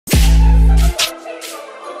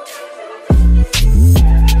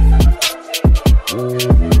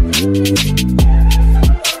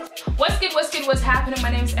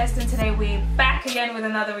again with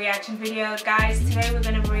another reaction video. Guys, today we're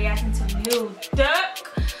going to be reacting to Lil Durk.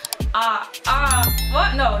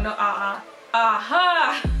 What? No, AHHH.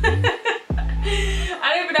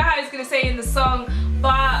 I don't even know how it's going to say in the song,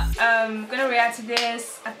 but I'm going to react to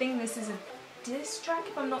this. I think this is a diss track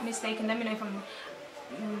if I'm not mistaken. Let me know if I'm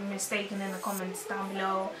mistaken in the comments down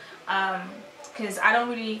below. Because I've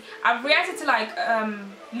reacted to like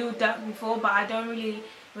Lil Durk before, but I don't really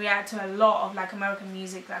react to a lot of like American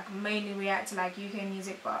music. Like mainly react to like UK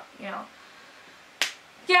music, but you know,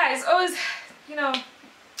 yeah, it's always, you know, I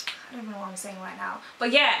don't even know what I'm saying right now.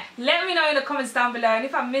 But yeah, let me know in the comments down below, and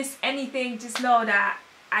if I miss anything, just know that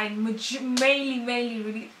I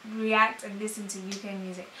mainly react and listen to UK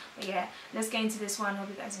music. But yeah, let's get into this one. Hope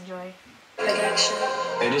you guys enjoy.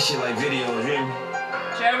 Hey, this shit like video, you hear me?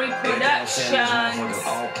 Jerry Productions.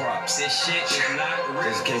 All props. This shit is not real.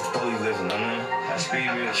 Just in case the police listen, I mean. High speed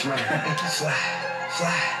real shit.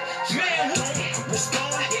 Fly. Man, don't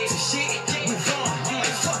respond to shit with on. I'm like,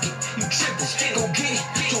 fuck it, you trippin'. Go get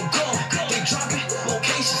it, your gun. They dropping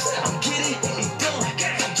locations. I'm getting it done.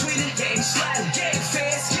 I'm tweeting, I'm sliding,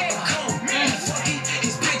 fast, come. Fuck it,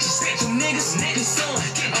 his bitches, some niggas, his son.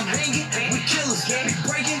 I'm hanging with killers, we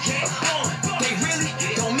breaking. They really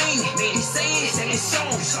don't mean it. He say it in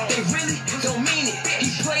songs. They really don't mean it.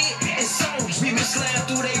 He play it in songs. We been slammed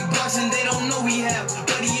through they blocks and they don't know we have.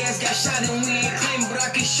 But he ass got shot and we ain't claim, but I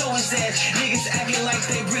can show his ass. Niggas acting like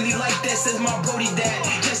they really like that, says my Brody dad.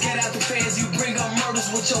 Just get out the fans, you bring up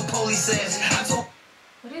murders with your police ass.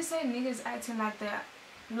 What do you say? Niggas acting like that,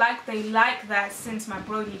 like they like that since my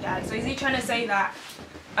Brody dad. So is he trying to say that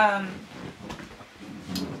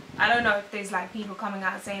I don't know if there's like people coming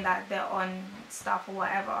out saying that they're on stuff or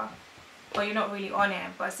whatever, but you're not really on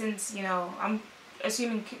it. But since, you know, I'm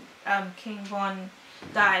assuming King Von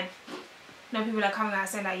died, you know, people are coming out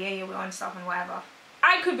saying that yeah, we're on stuff and whatever.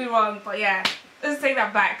 I could be wrong, but yeah, let's take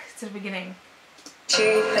that back to the beginning.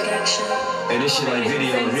 Hey, this shit like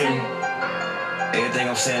video, you hear me? Everything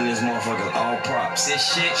I'm saying in this motherfucker all props.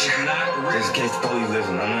 This shit is not real. Just in case the police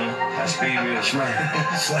listen, I mean. High speed real shit.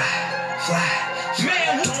 Fly.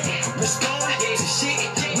 Man, don't respond to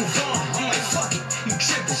shit with on. I'm like, fuck it, you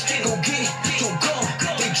trippin'. Go get it, your gun.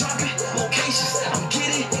 They dropping locations. I'm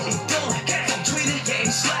getting it done. I'm tweeting,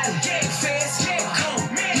 I'm sliding, fast, come.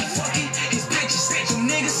 He fucking his bitches, some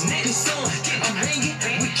niggas, his son. I'm hanging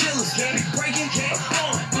with killers, we breaking.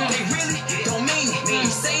 They really don't mean it.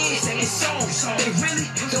 He say it in songs. They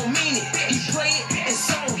really don't mean it. He play it in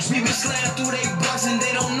songs. We been slammed through they blocks and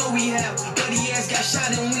they don't know we have. But he ass got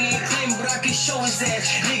shot and we ain't claim, but I can show his ass.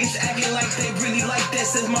 Niggas acting like they really like that,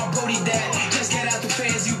 says my Brody dad. Just get out the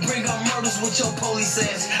fans, you bring up murders with your police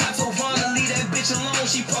ass. I told Vaughn to leave that bitch alone,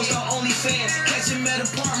 she post her OnlyFans. Catch him at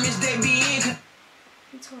apartments, they be in.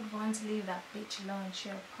 You told Vaughn to leave that bitch alone,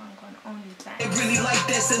 she a punk on OnlyFans. They really like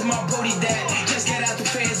that, says my Brody dad. Just get out the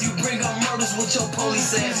fans, you bring up murders with your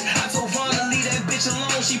police ass. I told Vaughn to leave that bitch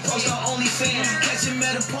alone, she post her OnlyFans. Catch him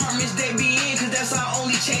at apartments, they be in, cause that's our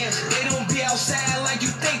only chance. They don't be outside like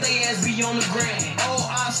you think, they ass be on the gram. Old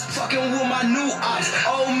ops, fucking with my new ops.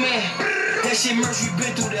 Oh man, that shit merch, we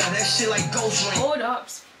been through that shit like ghost rain.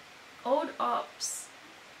 Old ops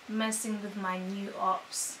messing with my new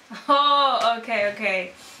ops. Oh,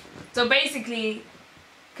 okay. So basically,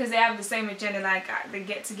 because they have the same agenda, like they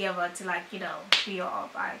get together to like, you know, be your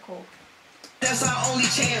op. Alright, cool. That's our only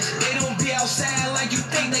chance. They don't be outside like you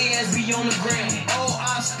think, they ass be on the gram. Old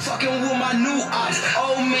ops, fucking with my new ops.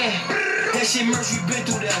 Oh man, that shit merch, we been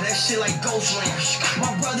through that shit like ghost rain.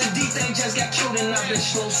 My brother D-Thing just got killed and I've been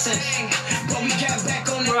slow since. But we got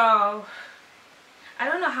back on it. Bro, I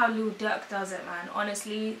don't know how Lil Durk does it, man.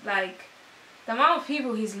 Honestly, like, the amount of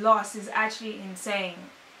people he's lost is actually insane.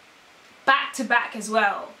 Back to back as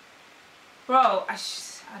well. Bro, I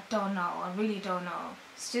don't know. I really don't know.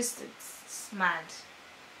 It's mad.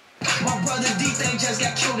 My brother D-Thing just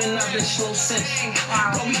got killed and I've been slow since.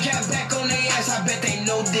 Wow. But we got back on their ass, I bet they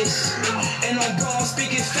know this. And on bro, I'm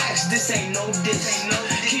speaking facts, this ain't no diss.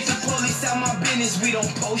 Keep the police out my business, we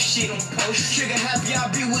don't post shit. Trigger happy, I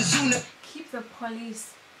be with Zuna. Keep the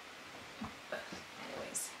police.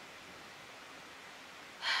 Anyways,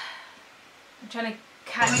 I'm trying to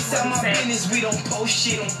catch police what out I'm my saying. business, we don't post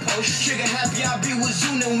shit. Trigger happy, I be with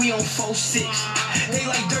Zuna, we on 4-6. They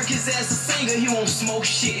like Durk, his ass a singer, he won't smoke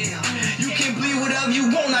shit. You can bleed whatever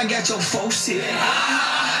you want, I got your folks here.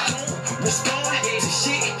 Don't respond to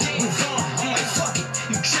shit with on. I'm like, fuck it,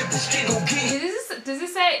 you trippin', go get it. Does it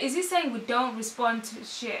say, is he saying we don't respond to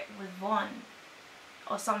shit with Vaughn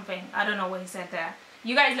or something? I don't know what he said there.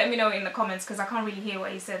 You guys let me know in the comments because I can't really hear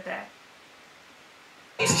what he said there.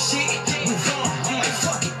 Shit with on. I'm like,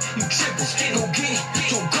 fuck it, You trippin', go get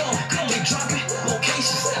your gun. They dropping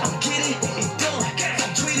locations. I'm getting it done.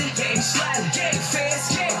 I'm tweeting, I'm sliding,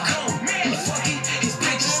 fast, come. You fucking his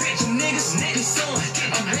bitches, some niggas, his son.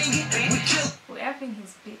 I'm hanging with killers. We're effing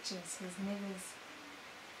his bitches, his niggas.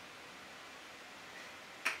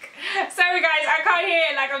 Sorry guys, I can't hear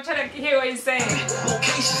it, like I'm trying to hear what he's saying.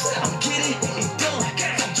 Locations, I'm getting it done.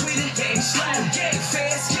 I'm tweeting, I'm sliding,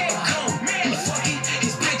 fast, come. You fucking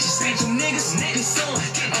his bitches, some niggas, his son.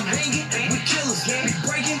 I'm hanging with killers, we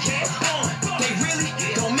breaking on. They really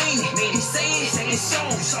don't mean it. He say it in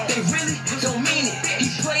songs. They really don't mean it. He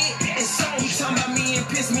play it in songs. He talking about me and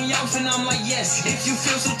piss me off, and I'm like, yes. If you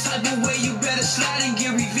feel some type of way, you better slide and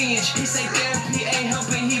get revenge. He say therapy ain't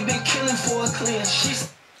helping. He been killing for a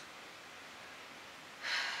cleanse.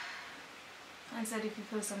 I said if you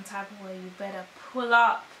feel some type of way, you better pull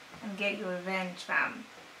up and get your revenge, fam.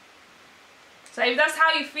 So if that's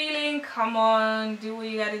how you're feeling, come on, do what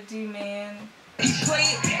you gotta do, man. He play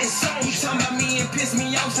it in songs. He talking about me and piss me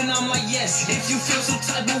off, and I'm like, yes. If you feel some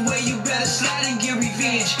type of way, you better slide and get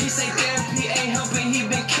revenge. He say therapy ain't helping. He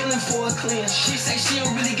been killing for a cleanse. She say she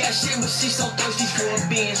don't really got shit, but she so thirsty for a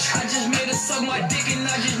binge. I just made her suck my dick and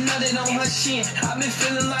I just nutted on her chin. I been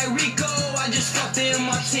feeling like Rico. I just fucked her in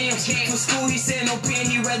my Tim's. For school, he said no pen.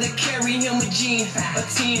 He rather carry him a gin, a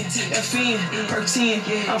 10, FN, per 10.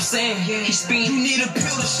 I'm saying he spin. You need a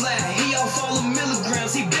pill to slide. He off all the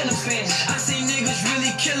milligrams. He been a fan. I seen niggas really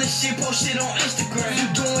killing shit, post shit on Instagram. You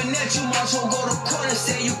doing that, you might as well go to court and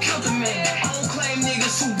say you killed a man. I don't claim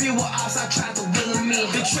niggas who be with us, I tried to will them in.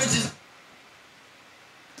 The trenches.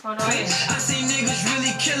 Hold on. I see niggas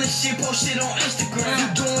really killing shit, post shit on Instagram. You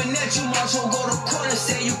doing that, you might as well go to court and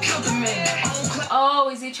say you killed a man. Oh,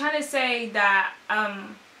 is he trying to say that,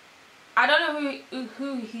 I don't know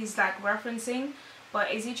who he's like referencing, but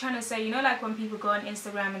is he trying to say, you know, like when people go on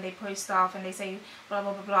Instagram and they post stuff and they say blah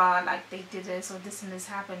blah blah blah, like they did this or this and this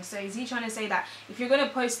happened. So is he trying to say that if you're going to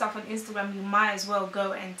post stuff on Instagram, you might as well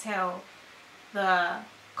go and tell the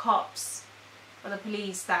cops or the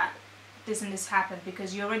police that this and this happened,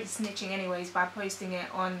 because you're already snitching anyways by posting it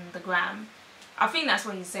on the gram? I think that's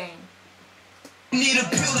what he's saying. Need a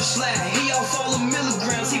pill to slide. He off all the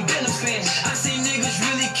milligrams. He been a fan. I see niggas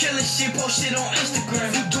really killing shit, post shit on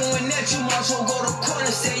Instagram. You doing that, you might as well go to court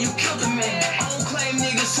and say you killed a man. I don't claim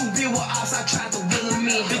niggas who be with us, I tried to will them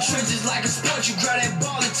in. The trenches like a sport, you grab that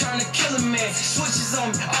ball and turn to kill a man. Switches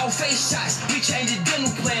on me, all face shots. We change the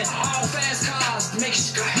dental plan. All fast cars, make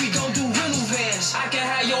sure we gon' do rental vans. I can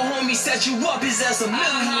have your homie set you up, his ass a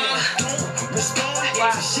millionaire. Don't respond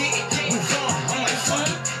to shit, move on. I'm like, fuck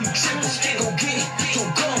it, you trippin', go get it. Your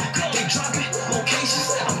gun, they dropping locations.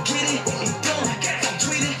 I'm getting it done. I'm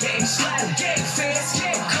tweeting, I'm sliding, fast,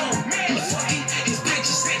 come. You fucking his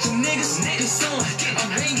bitches, some niggas, his son. I'm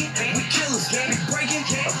hanging with killers, we breaking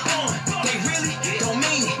on. They really don't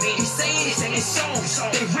mean it. He say it in songs.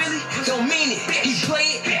 They really don't mean it. He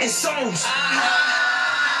play it in songs.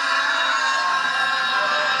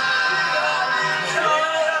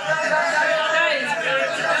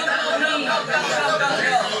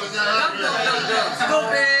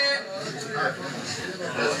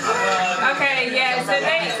 Okay, yeah, so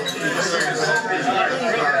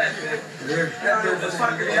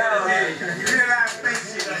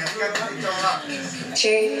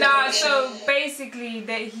so basically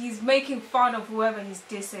that he's making fun of whoever he's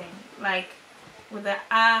dissing, like with the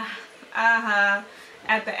AHHH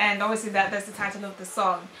at the end. Obviously that's the title of the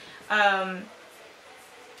song. I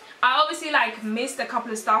obviously like missed a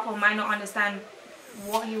couple of stuff or might not understand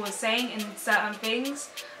what he was saying in certain things.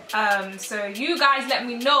 So you guys let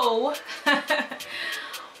me know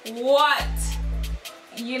what,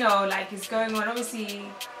 you know, like is going on. Obviously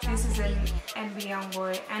this is an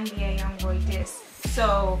NBA Youngboy diss,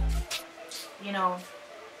 so you know,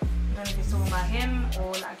 I don't know if it's talking about him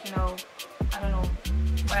or like, you know, I don't know,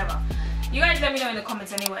 whatever. You guys let me know in the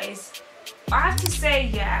comments anyways. I have to say,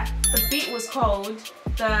 yeah, the beat was cold,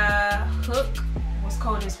 the hook was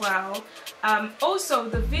cold as well. Also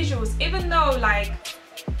the visuals, even though like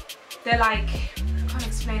they're like, I can't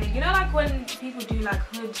explain it, you know, like when people do like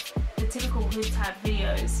hood, the typical hood type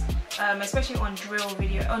videos, especially on drill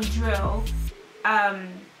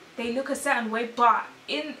they look a certain way, but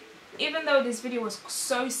even though this video was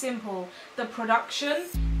so simple, the production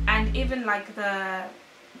and even like the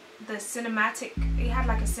cinematic, it had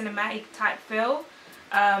like a cinematic type feel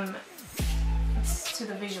to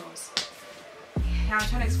the visuals. Yeah, I'm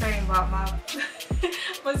trying to explain about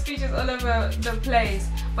my speech is all over the place,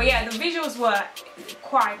 but yeah, the visuals were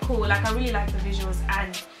quite cool. Like I really liked the visuals,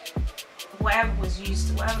 and whatever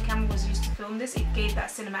camera was used to film this, it gave that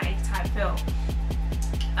cinematic type feel.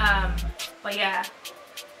 But yeah,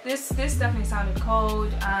 this definitely sounded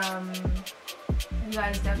cold. You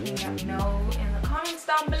guys definitely let me know in the comments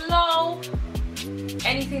down below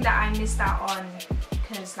anything that I missed out on,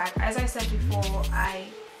 because like as I said before, I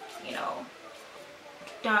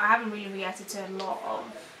haven't really reacted to a lot of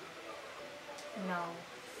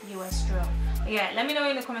US drill. But yeah, let me know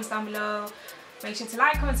in the comments down below. Make sure to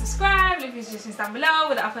like, comment, subscribe, leave your suggestions down below.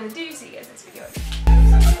 Without further ado, see you guys next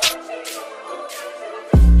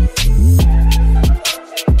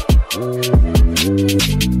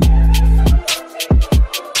video.